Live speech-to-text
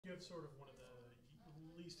guys sort of one of the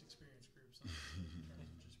least experienced groups in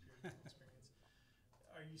terms of just pure field experience.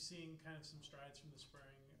 Are you seeing kind of some strides from the spring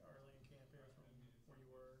early in camp here from where you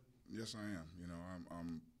were? Yes, I am.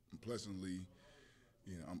 I'm pleasantly,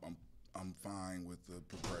 I'm fine with the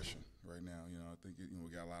progression right now. I think we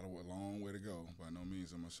got a long way to go. By no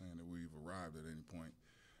means am I saying that we've arrived at any point,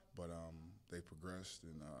 but they progressed,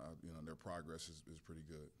 and their progress is pretty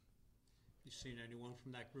good. You seen anyone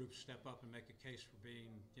from that group step up and make a case for being,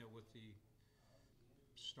 with the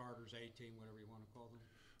starters, A team, whatever you want to call them?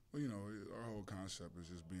 Well, our whole concept is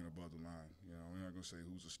just being above the line. We're not going to say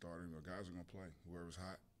who's the starter. Guys are going to play. Whoever's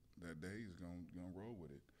hot that day is going to roll with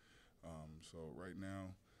it. So right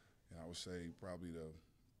now, I would say probably the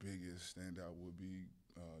biggest standout would be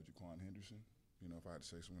Jaquan Henderson. If I had to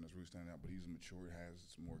say someone that's really standing out, but he's mature,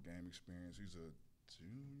 has more game experience. He's a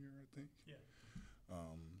junior, I think. Yeah.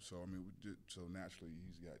 So naturally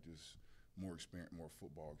he's got just more experience, more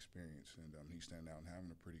football experience, and he's standing out and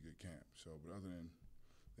having a pretty good camp. So, but other than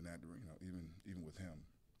that, even with him,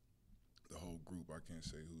 the whole group, I can't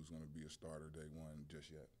say who's going to be a starter day one just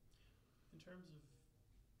yet. In terms of,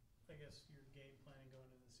 I guess, your game planning going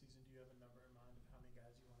into the season, do you have a number in mind of how many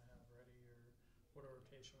guys you want to have ready, or what a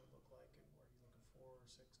rotation would look like? Are you looking 4 or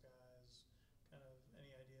 6 guys? Kind of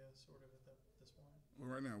any idea sort of at this point? Well,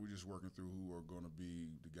 right now we're just working through who are going to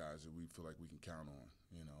be the guys that we feel like we can count on.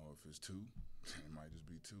 If it's 2, it might just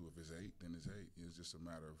be 2. If it's 8, then it's 8. It's just a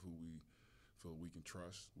matter of who we feel we can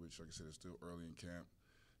trust, which, like I said, is still early in camp.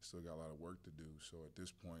 Still got a lot of work to do. So at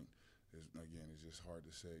this point, it's just hard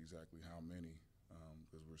to say exactly how many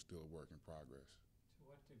because we're still a work in progress. To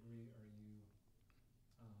what degree are you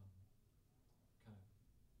kind of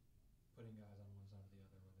putting guys on one side or the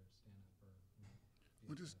other, whether it's stand up or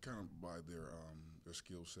well, just kind of by their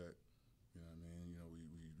skill set. You know what I mean? We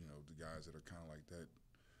the guys that are kind of like that,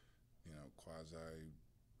 quasi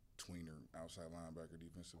tweener, outside linebacker,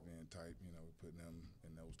 defensive end type. We're putting them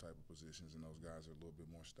in those type of positions, and those guys are a little bit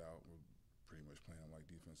more stout. We're pretty much playing them like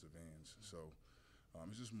defensive ends. So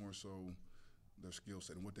it's just more so their skill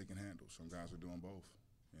set and what they can handle. Some guys are doing both.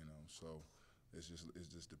 So. It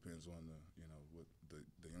just depends on what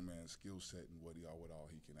the young man's skill set and what all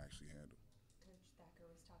he can actually handle. Coach Thacker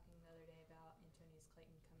was talking the other day about Antonius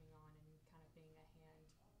Clayton coming on and kind of being a hand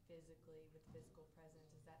physically with physical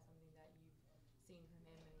presence. Is that something that you've seen from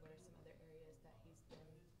him, and what are some other areas that he's been,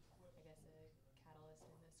 I guess, a catalyst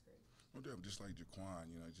in this group? Well, definitely, just like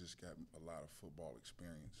Jaquan, just got a lot of football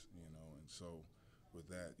experience, and so. With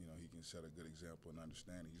that, he can set a good example and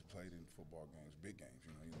understanding. He's played in football games, big games,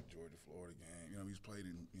 Georgia, Florida game. He's played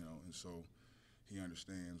in, and so he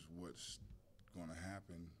understands what's going to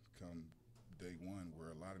happen come day one,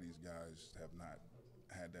 where a lot of these guys have not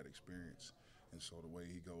had that experience. And so the way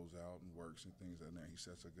he goes out and works and things like that, he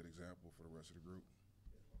sets a good example for the rest of the group.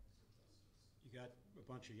 You got a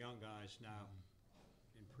bunch of young guys now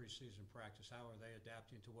in preseason practice. How are they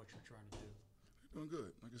adapting to what you're trying to do? Doing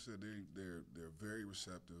good. Like I said, they're very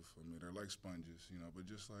receptive. I mean, they're like sponges, but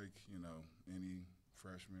just like, any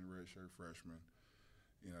freshman, redshirt freshman,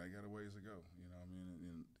 they got a ways to go.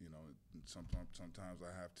 And sometimes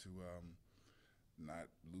I have to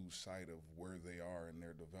not lose sight of where they are in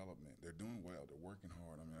their development. They're doing well. They're working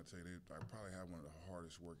hard. I mean, I tell you, I probably have one of the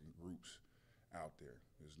hardest working groups out there.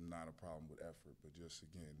 There's not a problem with effort, but just,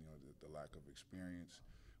 again, the lack of experience,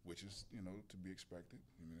 which is, to be expected.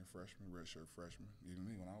 I mean, they're freshmen, redshirt freshmen. Even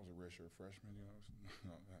me, when I was a redshirt freshman,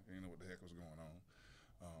 I didn't know what the heck was going on.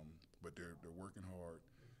 But they're working hard,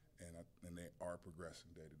 and they are progressing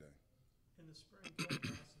day to day. In the spring,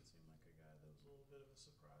 Coleman seemed like a guy that was a little bit of a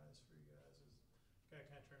surprise for you guys. The guy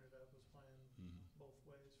kind of turned it up, was playing both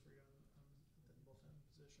ways for you on both end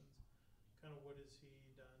positions. Kind of what has he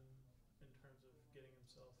done in terms of getting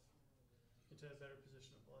himself into a better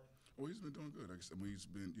position to play? Well, he's been doing good. Like I said, he's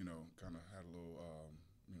been, kind of had a little,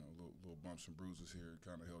 little bumps and bruises here.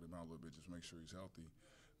 Kind of held him out a little bit just to make sure he's healthy.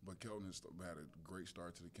 But Kelton has had a great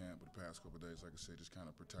start to the camp the past couple of days. Like I said, just kind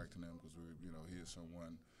of protecting him because he is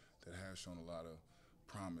someone that has shown a lot of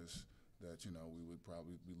promise that we would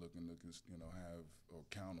probably be looking to have or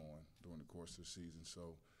count on during the course of the season.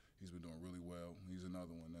 So he's been doing really well. He's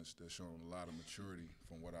another one that's shown a lot of maturity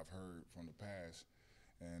from what I've heard from the past.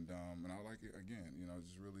 And I like it, again,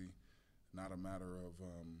 it's really not a matter of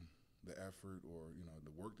the effort or,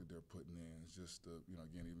 the work that they're putting in. It's just,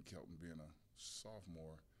 again, even Kelton being a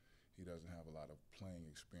sophomore, he doesn't have a lot of playing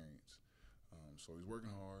experience. So he's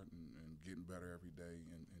working hard and getting better every day,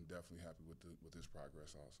 and definitely happy with his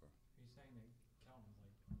progress also. Are you saying that Kelton's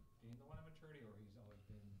gained a lot of maturity, or he's always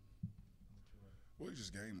been mature? Well, he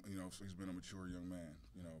just gained, he's been a mature young man,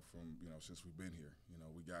 from, since we've been here.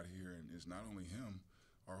 We got here, and it's not only him.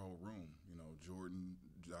 Our whole Jordan,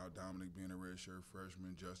 Dominic being a redshirt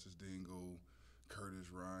freshman, Justice Dingle, Curtis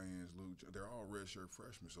Ryans, Luke, they're all redshirt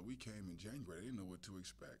freshmen. So we came in January, they didn't know what to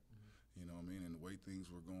expect. You know what I mean? And the way things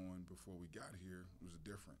were going before we got here was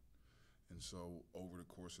different. And so over the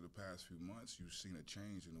course of the past few months, you've seen a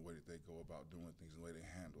change in the way that they go about doing things, the way they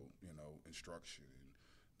handle, instruction and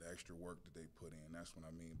the extra work that they put in. That's what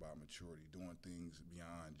I mean by maturity, doing things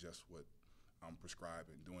beyond just what I'm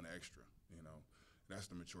prescribing, doing extra, That's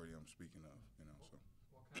the maturity I'm speaking of, so.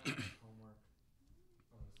 What kind of homework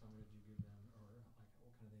over the summer did you give them, or like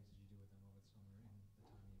what kind of things did you do with them over the summer and the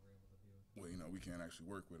time you were able to be with them? Well, we can't actually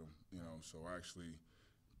work with them, so I actually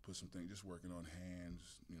put some things, just working on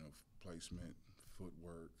hands, placement,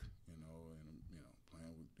 footwork, and,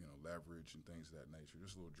 playing with, leverage and things of that nature,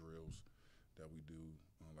 just little drills that we do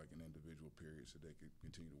like in individual periods that they could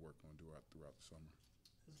continue to work on throughout the summer.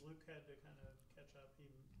 Has Luke had to kind of catch up? He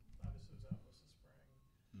obviously was out most of spring.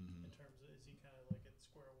 In terms of, is he kind of like at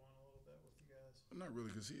square one a little bit with you guys? Not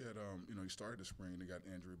really, because he had, he started the spring and got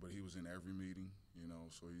injured, but he was in every meeting,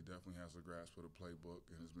 so he definitely has a grasp of the playbook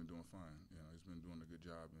and has been doing fine. He's been doing a good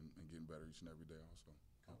job and getting better each and every day also.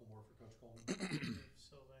 Couple more for Coach Coleman.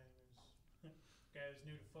 Sylvain, who's a guy who's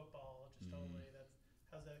new to football, just totally.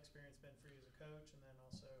 How's that experience been for you as a coach, and then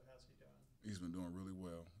also how's he doing? He's been doing really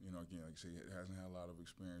well. Again, like I say, he hasn't had a lot of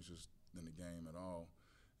experience just in the game at all.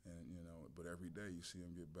 And, but every day you see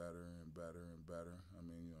him get better and better and better. I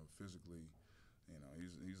mean, physically,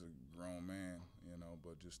 he's a grown man,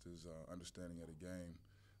 but just his understanding of the game,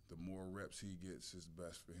 the more reps he gets is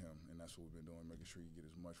best for him. And that's what we've been doing, making sure you get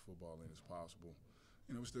as much football in as possible.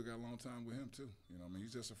 We still got a long time with him too.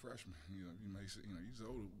 He's just a freshman.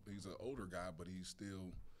 He's an older guy, but he's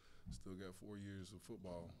still got 4 years of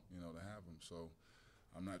football, to have him. So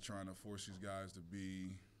I'm not trying to force these guys to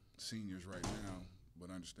be seniors right now,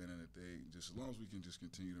 but understanding that they just, as long as we can just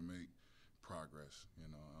continue to make progress,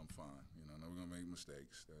 I'm fine. I know we're gonna make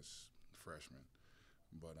mistakes. That's freshmen,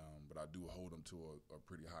 but I do hold them to a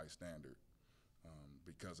pretty high standard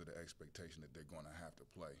because of the expectation that they're going to have to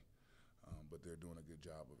play. But they're doing a good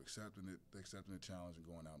job of accepting the challenge and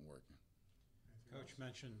going out and working. Coach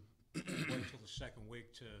mentioned wait till the second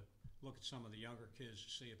week to look at some of the younger kids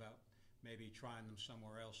to see about maybe trying them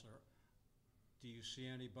somewhere else. Or do you see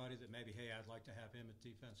anybody that maybe, hey, I'd like to have him at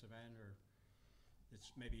defensive end, or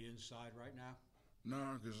it's maybe inside right now?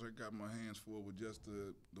 No, because I got my hands full with just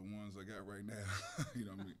the ones I got right now. You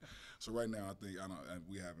know what I mean? So right now,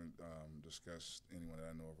 we haven't discussed anyone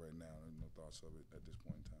that I know of right now. There's no thoughts of it at this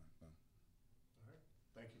point in time. No. All right.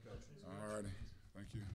 Thank you, Coach. All righty. Thank you.